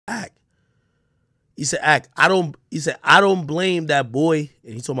He said, Act, I don't blame that boy.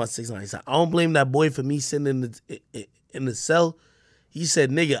 And he told about 6ix9ine. He said, I don't blame that boy for me sitting in the cell. He said,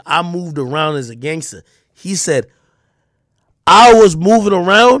 nigga, I moved around as a gangster. He said, I was moving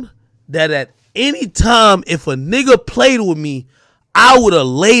around that at any time, if a nigga played with me, I would have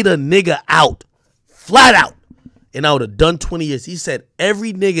laid a nigga out. Flat out. And I would have done 20 years. He said,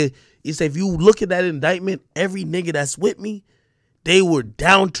 every nigga, he said, if you look at that indictment, every nigga that's with me, they were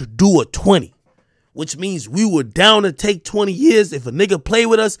down to do a 20. Which means we were down to take 20 years if a nigga play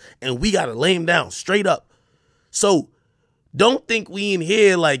with us, and we got to lay him down straight up. So don't think we in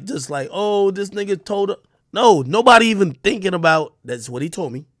here like just like, oh, this nigga told her. No, nobody even thinking about, that's what he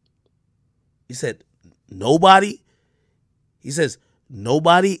told me. He said, nobody, he says,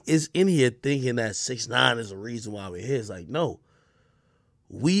 nobody is in here thinking that 6ix9ine is the reason why we're here. It's like, no.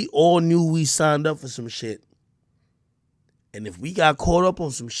 We all knew we signed up for some shit. And if we got caught up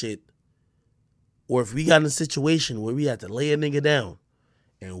on some shit, or if we got in a situation where we had to lay a nigga down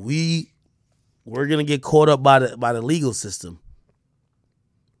and we're going to get caught up by the legal system,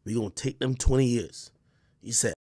 we're going to take them 20 years. He said,